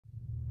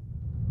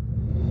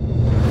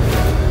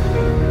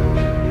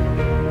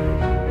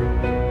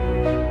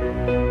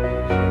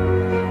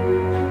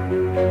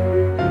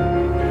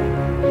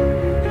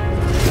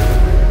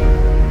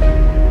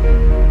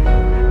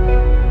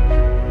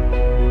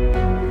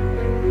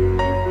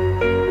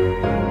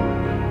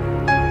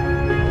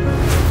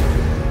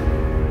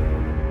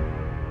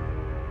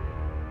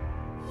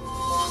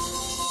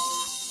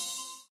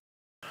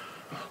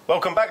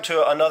Welcome back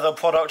to another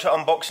product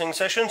unboxing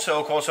session. So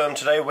of course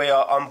today we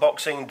are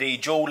unboxing the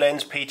dual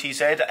lens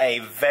PTZ, a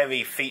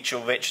very feature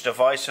rich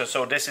device.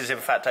 So this is in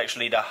fact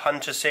actually the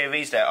Hunter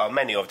series. There are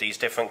many of these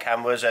different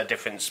cameras,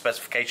 different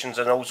specifications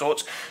and all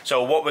sorts.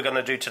 So what we're going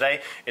to do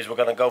today is we're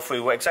going to go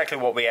through exactly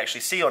what we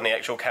actually see on the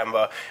actual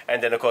camera,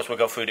 and then of course we'll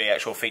go through the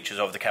actual features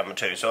of the camera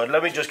too. So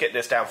let me just get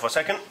this down for a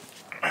second.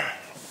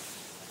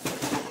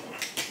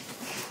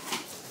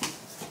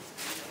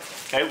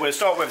 Okay, we'll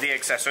start with the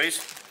accessories.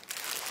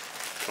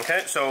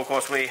 Okay, so of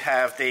course we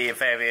have the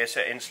various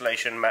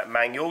installation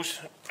manuals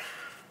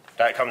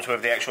that comes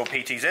with the actual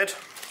PTZ.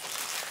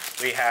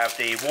 We have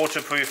the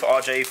waterproof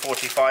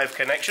RJ45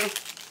 connection.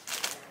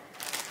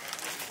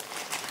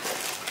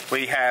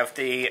 We have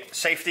the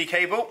safety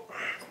cable.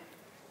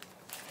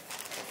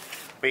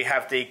 We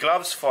have the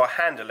gloves for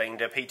handling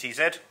the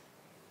PTZ.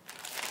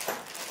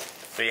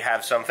 We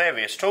have some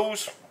various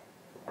tools.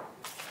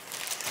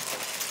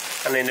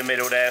 And in the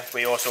middle there,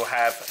 we also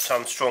have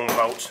some strong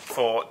bolts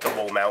for the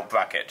wall mount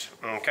bracket.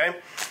 Okay,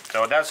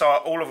 so that's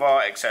all of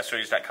our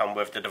accessories that come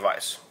with the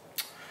device.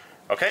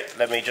 Okay,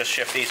 let me just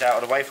shift these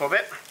out of the way for a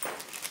bit.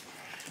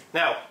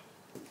 Now,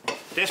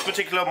 this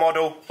particular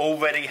model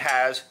already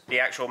has the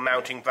actual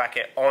mounting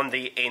bracket on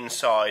the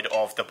inside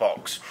of the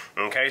box.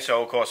 Okay,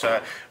 so of course,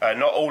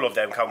 not all of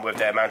them come with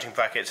their mounting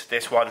brackets.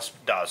 This one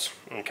does.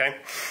 Okay.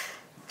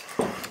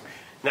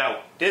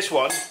 Now, this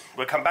one,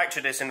 we'll come back to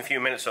this in a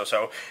few minutes or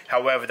so.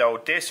 However, though,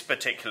 this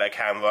particular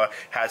camera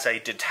has a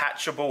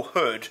detachable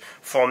hood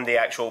from the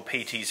actual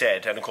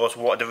PTZ. And of course,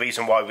 the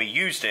reason why we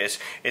use this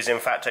is in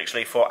fact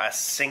actually for a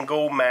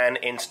single man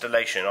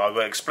installation. I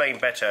will explain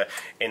better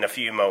in a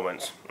few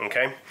moments.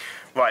 Okay?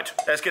 Right,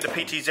 let's get the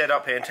PTZ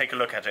up here and take a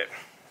look at it.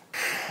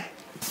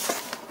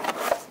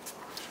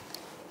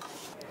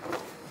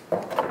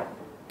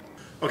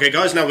 Okay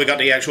guys, now we've got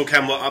the actual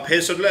camera up here,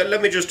 so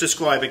let me just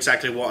describe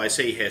exactly what I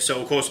see here.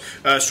 So of course,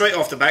 straight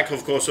off the back,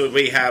 of course,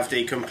 we have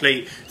the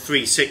complete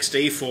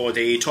 360 for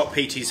the top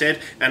PTZ,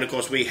 and of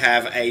course we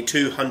have a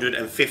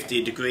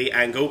 250-degree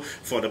angle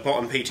for the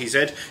bottom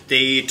PTZ.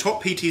 The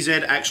top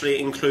PTZ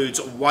actually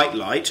includes white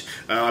light.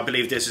 I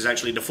believe this is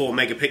actually the 4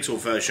 megapixel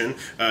version.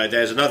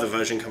 There's another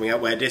version coming out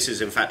where this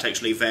is in fact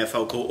actually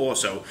varifocal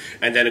also.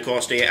 And then of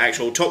course the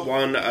actual top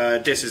one,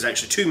 this is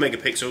actually 2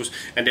 megapixels,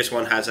 and this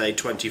one has a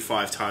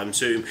 25 times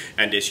zoom.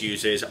 And this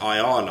uses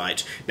IR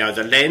light. Now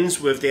the lens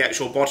with the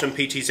actual bottom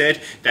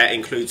PTZ, that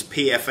includes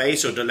PFA,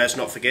 so let's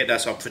not forget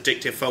that's our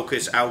predictive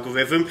focus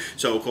algorithm.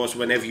 So of course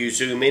whenever you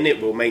zoom in,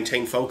 it will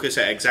maintain focus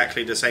at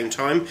exactly the same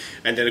time.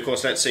 And then of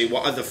course let's see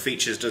what other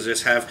features does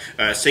this have.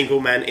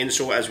 Single man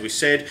install, as we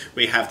said.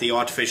 We have the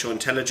artificial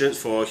intelligence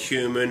for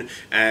human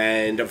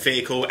and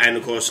vehicle, and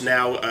of course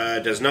now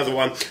there's another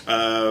one,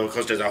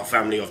 because there's a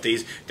family of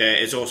these. There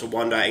is also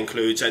one that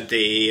includes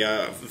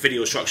the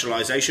video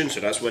structuralization, so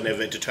that's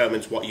whenever it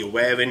determines what you're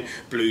wearing,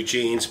 blue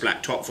jeans,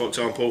 black top for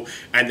example,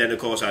 and then of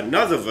course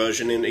another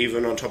version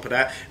even on top of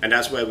that, and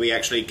that's where we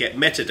actually get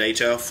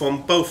metadata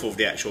from both of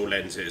the actual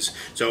lenses.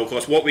 So of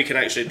course what we can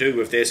actually do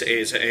with this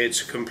is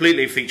it's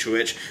completely feature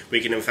rich.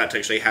 We can in fact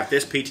actually have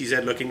this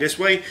PTZ looking this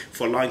way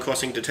for line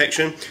crossing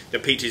detection. The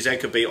PTZ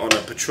could be on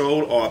a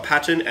patrol or a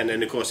pattern, and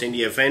then of course in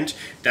the event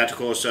that of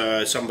course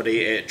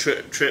somebody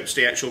trips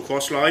the actual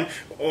cross line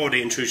or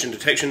the intrusion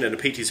detection, then the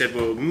PTZ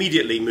will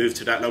immediately move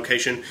to that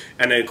location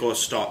and then of course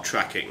start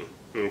tracking.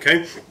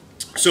 Okay,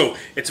 so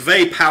it's a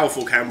very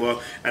powerful camera,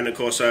 and of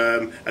course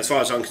as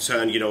far as I'm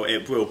concerned, you know,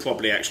 it will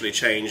probably actually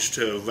change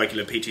to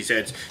regular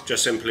PTZs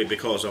just simply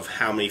because of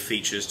how many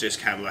features this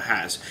camera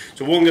has.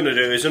 So what I'm going to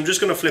do is I'm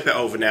just going to flip it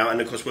over now, and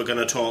of course we're going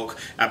to talk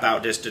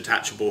about this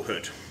detachable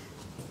hood.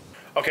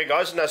 Okay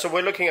guys, now so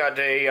we're looking at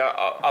the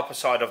upper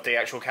side of the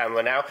actual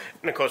camera now,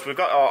 and of course we've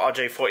got our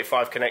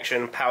RJ45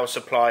 connection, power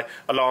supply,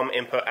 alarm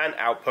input and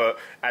output,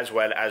 as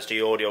well as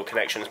the audio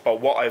connections.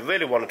 But what I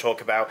really want to talk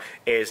about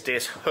is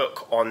this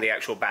hook on the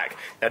actual back.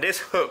 Now this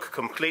hook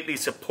completely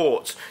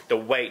supports the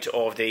weight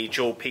of the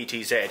dual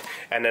PTZ,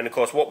 and then of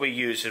course what we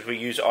use is we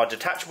use our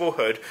detachable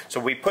hood. So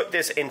we put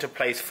this into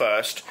place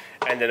first,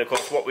 and then of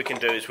course what we can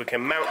do is we can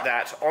mount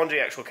that on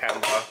the actual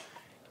camera,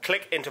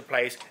 click into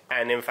place,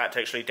 and in fact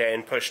actually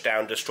then push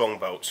down the strong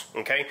bolts.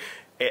 Okay,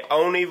 it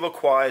only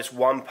requires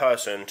one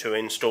person to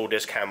install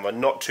this camera,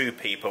 not two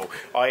people.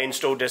 I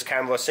installed this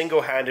camera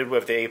single-handed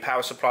with the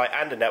power supply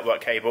and the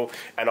network cable,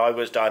 and I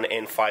was done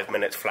in 5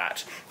 minutes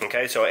flat.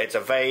 Okay, so it's a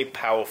very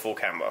powerful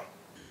camera.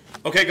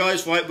 Okay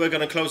guys, right, we're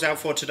going to close out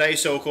for today.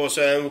 So of course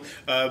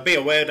be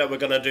aware that we're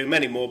going to do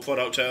many more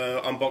product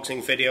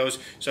unboxing videos,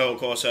 so of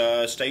course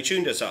stay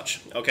tuned as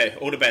such. Okay,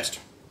 all the best.